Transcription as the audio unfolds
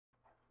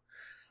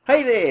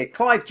Hey there,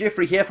 Clive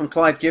Jeffrey here from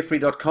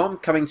clivejeffrey.com,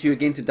 coming to you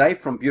again today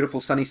from beautiful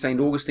sunny St.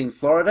 Augustine,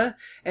 Florida.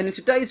 And in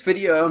today's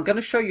video I'm going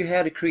to show you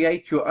how to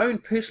create your own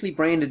personally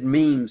branded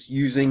memes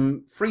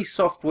using free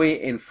software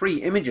and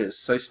free images,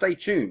 so stay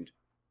tuned.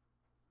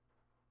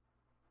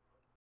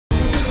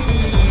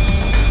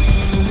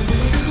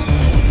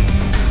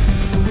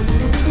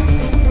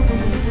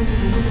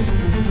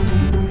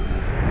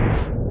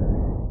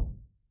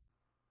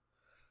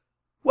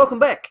 Welcome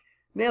back.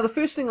 Now, the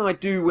first thing I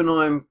do when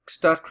I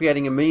start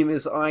creating a meme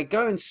is I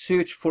go and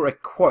search for a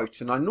quote,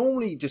 and I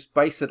normally just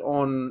base it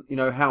on,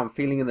 how I'm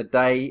feeling in the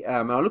day.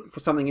 I'm looking for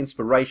something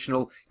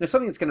inspirational,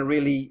 something that's going to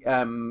really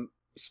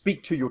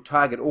speak to your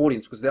target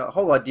audience, because the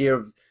whole idea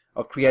of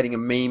creating a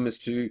meme is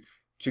to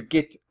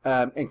get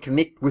and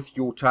connect with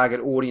your target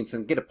audience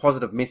and get a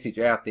positive message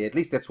out there. At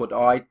least that's what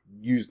I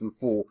use them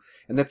for,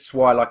 and that's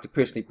why I like to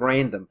personally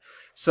brand them.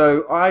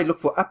 So I look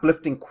for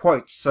uplifting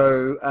quotes.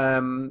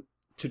 So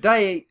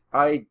today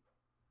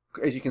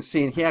as you can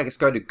see in here, I just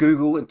go to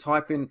Google and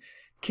type in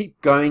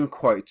 "keep going"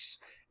 quotes,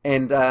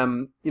 and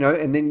and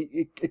then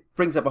it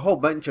brings up a whole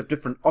bunch of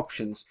different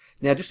options.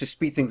 Now, just to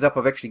speed things up,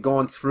 I've actually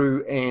gone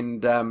through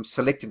and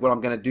selected what I'm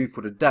going to do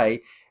for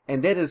today,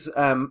 and that is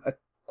a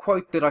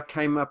quote that I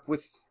came up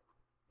with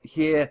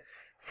here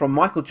from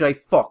Michael J.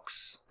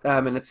 Fox,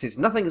 and it says,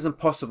 "Nothing is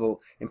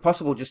impossible.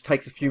 Impossible just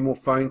takes a few more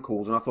phone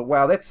calls." And I thought,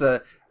 wow, that's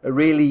a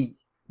really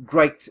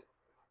great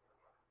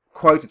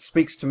quote. It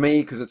speaks to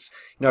me because it's,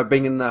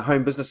 being in the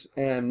home business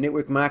and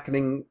network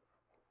marketing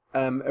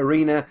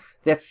arena,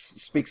 that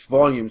speaks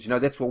volumes.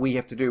 That's what we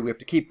have to do. We have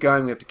to keep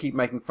going. We have to keep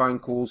making phone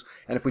calls,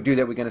 and if we do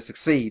that, we're going to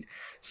succeed.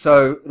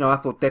 So I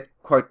thought that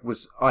quote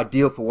was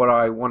ideal for what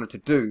I wanted to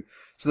do.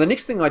 So the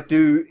next thing I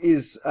do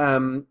is,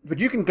 but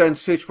you can go and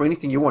search for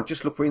anything you want.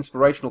 Just look for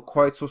inspirational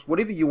quotes or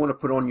whatever you want to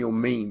put on your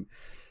meme.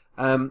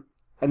 And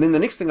then the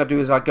next thing I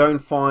do is I go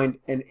and find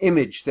an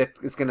image that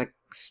is going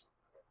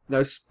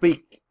to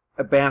speak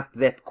about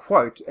that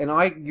quote, and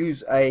I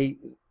use a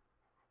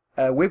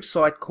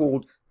website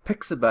called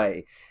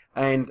Pixabay,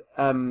 and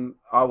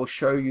I will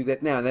show you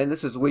that now. And then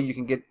this is where you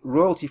can get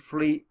royalty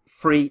free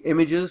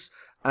images.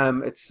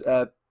 It's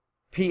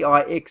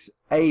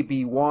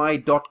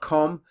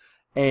pixaby.com,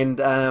 and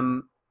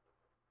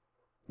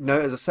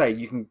as I say,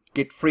 you can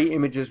get free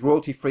images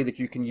royalty free that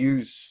you can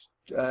use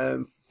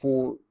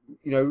for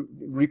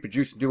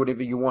reproduce and do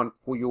whatever you want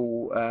for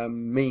your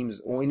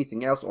memes or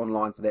anything else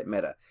online for that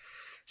matter.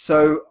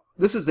 So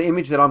this is the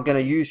image that I'm going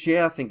to use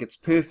here. I think it's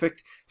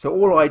perfect. So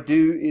all I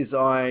do is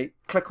I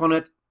click on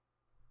it,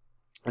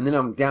 and then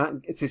I'm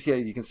down. It says here,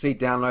 you can see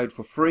download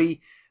for free.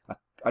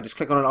 I just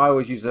click on it. I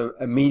always use a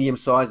medium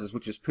sizes,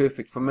 which is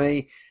perfect for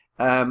me.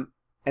 And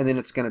then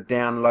it's going to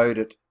download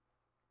it.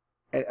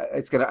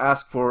 It's going to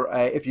ask for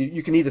if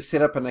you can either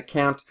set up an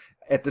account.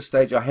 At this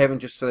stage I haven't,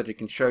 just so that it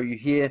can show you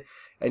here.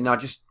 And I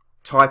just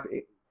type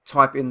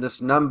in this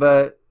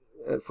number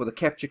for the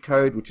capture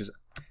code, which is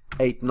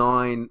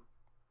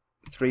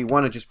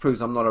 8931. It just proves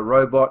I'm not a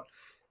robot,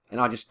 and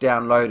I just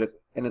download it,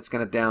 and it's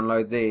going to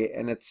download there,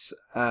 and it's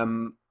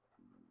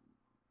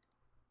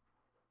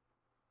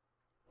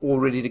all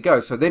ready to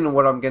go. So then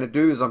what I'm going to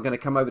do is I'm going to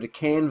come over to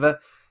Canva,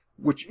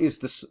 which is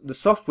the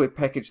software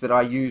package that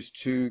I use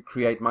to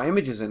create my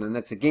images in, and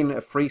that's again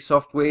a free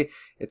software.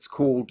 It's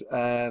called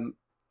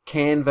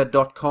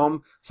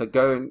canva.com. so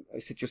go and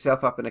set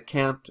yourself up an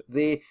account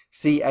there,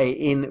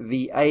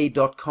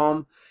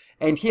 canva.com.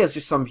 And here's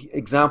just some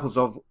examples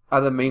of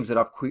other memes that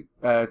I've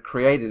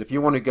created. If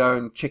you want to go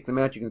and check them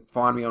out, you can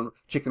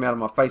check them out on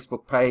my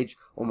Facebook page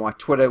or my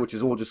Twitter, which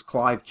is all just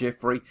Clive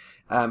Jeffrey.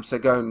 So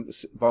go and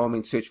by all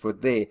means search for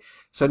it there.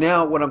 So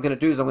now what I'm going to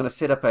do is I'm going to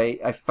set up a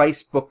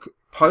Facebook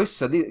post.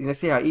 So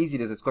see how easy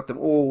it is. It's got them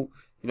all,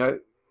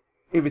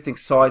 everything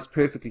sized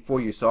perfectly for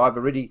you. So I've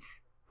already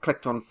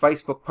clicked on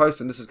Facebook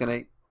post, and this is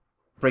going to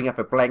bring up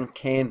a blank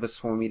canvas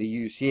for me to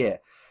use here.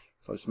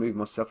 So I'll just move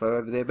myself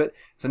over there a bit.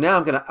 So now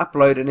I'm going to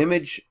upload an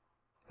image,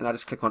 and I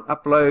just click on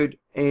upload,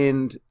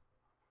 and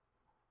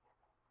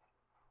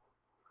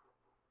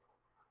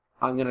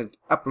I'm going to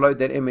upload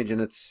that image,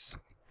 and it's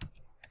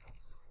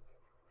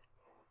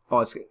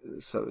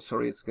so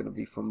sorry, it's going to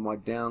be from my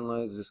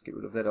downloads. Just get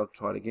rid of that. I'll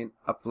try it again.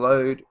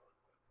 Upload.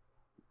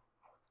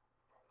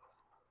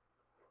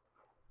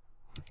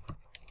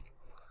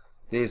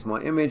 There's my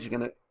image. I'm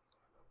going to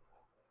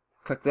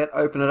click that,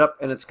 open it up,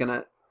 and it's going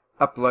to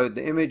upload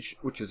the image,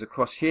 which is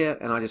across here,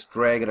 and I just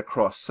drag it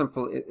across.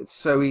 Simple. It's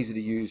so easy to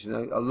use.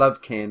 I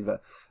love Canva.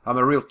 I'm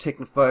a real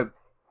technophobe.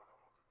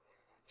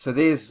 So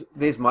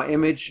there's my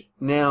image.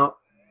 Now,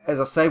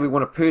 as I say, we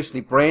want to personally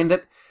brand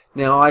it.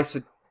 Now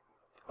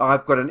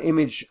I've got an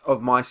image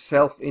of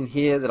myself in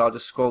here that I'll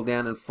just scroll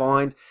down and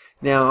find.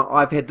 Now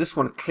I've had this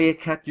one clear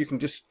cut. You can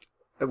just,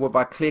 well,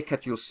 by clear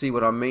cut you'll see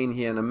what I mean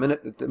here in a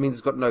minute. It means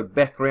it's got no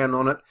background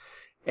on it.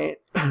 And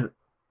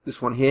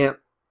this one here,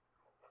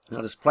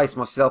 I'll just place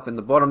myself in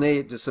the bottom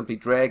there, just simply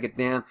drag it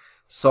down,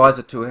 size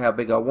it to how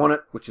big I want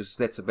it,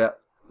 that's about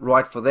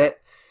right for that.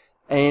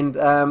 And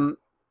I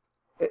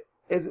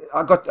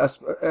got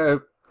a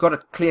got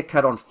it clear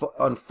cut on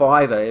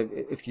Fiverr.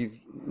 If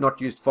you've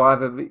not used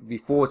Fiverr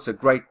before, it's a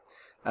great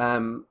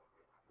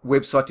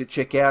website to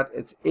check out.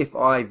 It's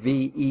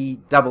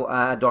fiverr.com,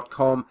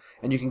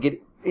 and you can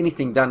get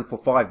anything done for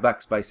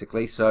 $5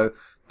 basically. So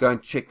go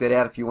and check that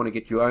out if you want to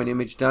get your own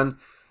image done.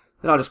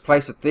 Then I'll just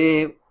place it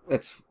there.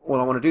 That's all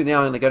I want to do. Now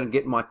I'm going to go and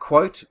get my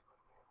quote.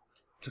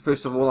 So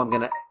first of all, I'm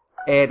going to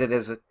add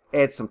it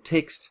add some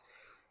text.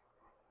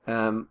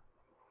 I'm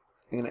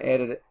going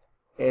to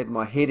add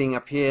my heading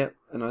up here,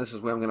 and this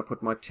is where I'm going to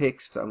put my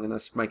text. I'm going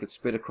to make it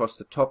spread across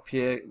the top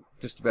here,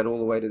 just about all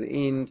the way to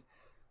the end.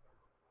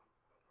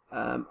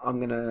 I'm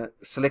going to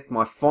select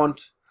my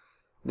font.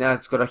 Now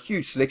it's got a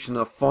huge selection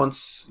of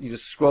fonts. You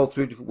just scroll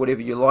through to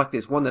whatever you like.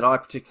 There's one that I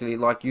particularly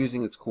like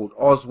using. It's called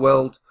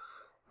Oswald.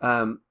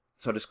 So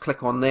I just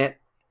click on that,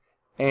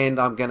 and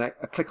I'm going to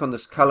click on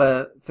this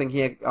color thing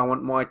here. I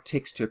want my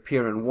text to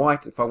appear in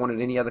white. If I wanted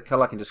any other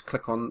color, I can just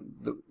click on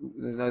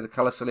the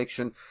color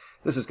selection.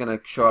 This is going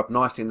to show up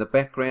nicely in the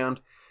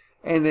background.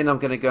 And then I'm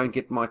going to go and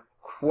get my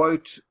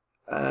quote.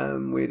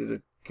 Where did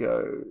it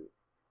go?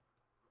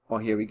 Oh,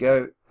 here we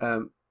go.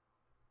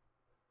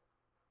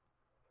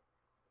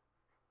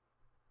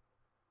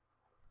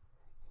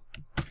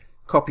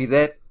 Copy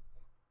that,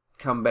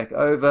 come back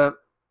over,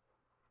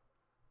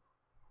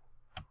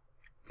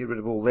 get rid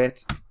of all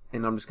that,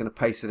 and I'm just going to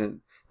paste it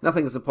in.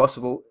 Nothing is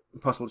impossible.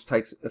 Impossible just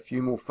takes a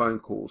few more phone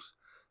calls.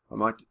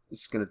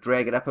 Just going to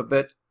drag it up a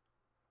bit.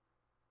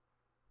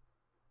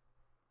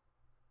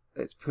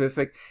 That's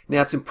perfect.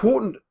 Now it's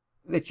important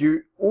that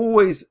you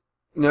always,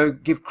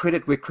 give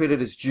credit where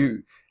credit is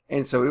due,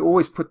 and so we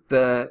always put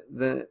the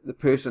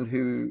person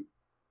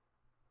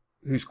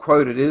whose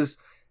quote it is.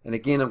 And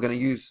again, I'm going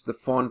to use the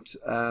font,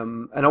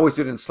 and I always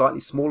do it in slightly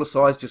smaller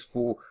size just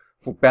for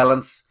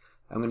balance.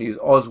 I'm going to use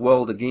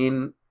Oswald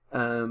again,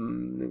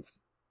 and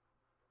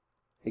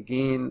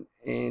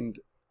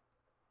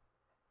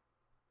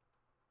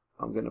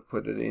I'm going to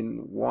put it in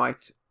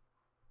white.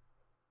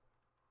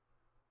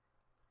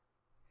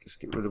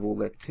 Just get rid of all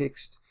that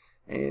text.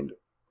 And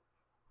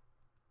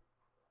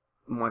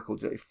Michael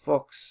J.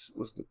 Fox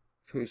was the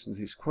person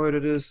whose quote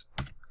it is.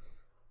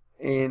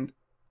 And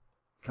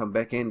come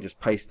back in,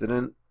 just paste it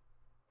in.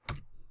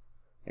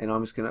 And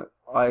I'm just going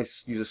to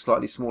use a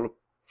slightly smaller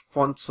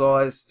font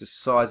size, just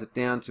size it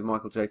down to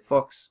Michael J.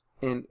 Fox,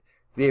 and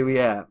there we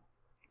are.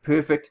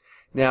 Perfect.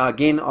 Now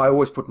again, I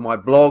always put my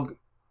blog.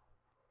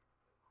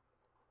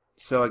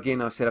 So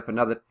again, I set up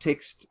another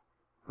text.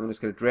 I'm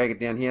just going to drag it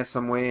down here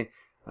somewhere,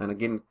 and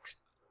again,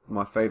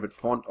 my favorite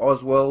font,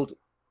 Oswald.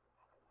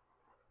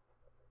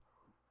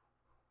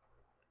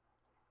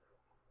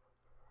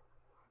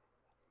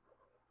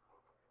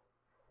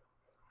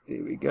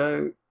 There we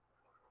go.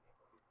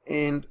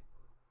 And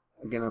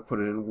again, I put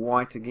it in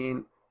white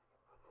again.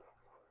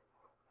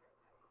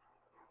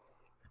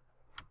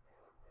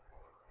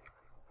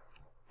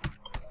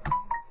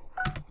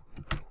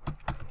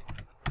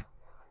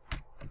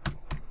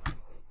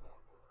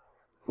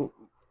 Ooh.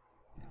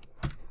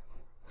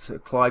 So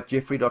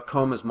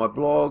clivejeffrey.com is my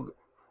blog,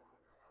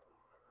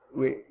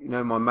 where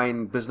my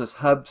main business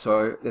hub.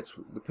 So that's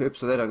the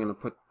purpose of that. I'm going to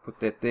put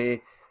that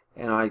there,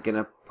 and I'm going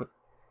to put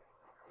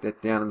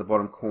that down in the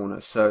bottom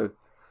corner. So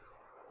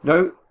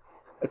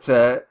it's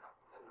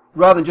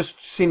rather than just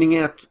sending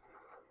out,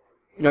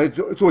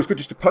 it's always good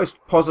just to post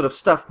positive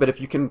stuff, but if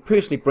you can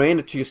personally brand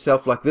it to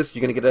yourself like this,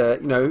 you're going to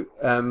get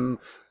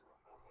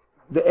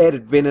the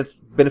added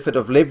benefit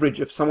of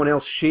leverage if someone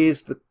else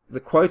shares the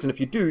quote. And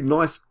if you do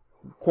nice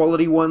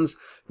quality ones,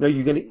 I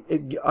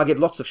get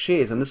lots of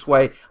shares, and this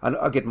way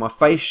I get my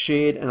face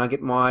shared and I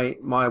get my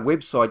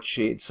website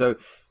shared. So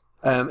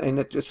and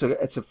it's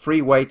a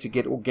free way to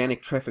get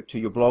organic traffic to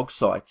your blog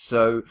site.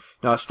 So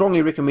now I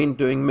strongly recommend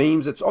doing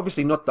memes. It's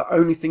obviously not the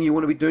only thing you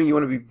want to be doing. You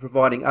want to be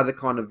providing other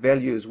kind of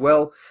value as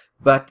well,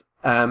 but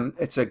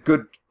it's a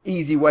good,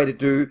 easy way to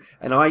do.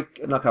 And I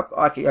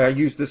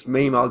use this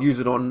meme. I'll use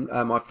it on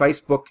my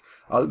Facebook.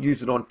 I'll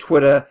use it on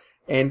Twitter.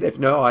 And if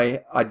no,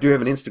 I do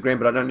have an Instagram,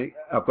 but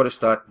I've got to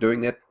start doing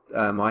that.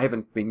 I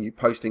haven't been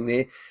posting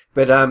there,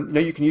 but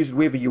you can use it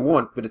wherever you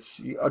want. But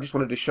I just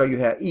wanted to show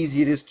you how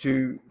easy it is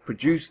to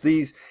produce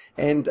these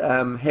and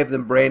have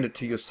them branded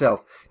to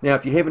yourself. Now,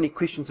 if you have any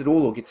questions at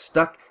all or get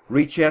stuck,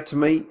 reach out to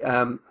me.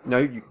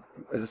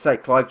 As I say,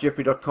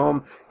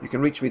 clivejeffrey.com. You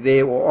can reach me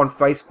there, or on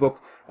Facebook.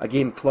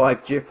 Again,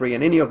 Clive Jeffrey,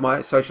 and any of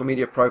my social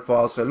media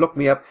profiles. So look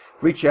me up,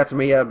 reach out to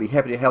me. I'll be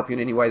happy to help you in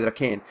any way that I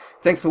can.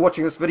 Thanks for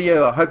watching this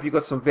video. I hope you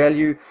got some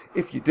value.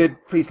 If you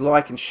did, please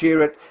like and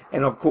share it,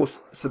 and of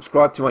course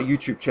subscribe to my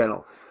YouTube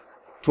channel.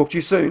 Talk to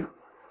you soon.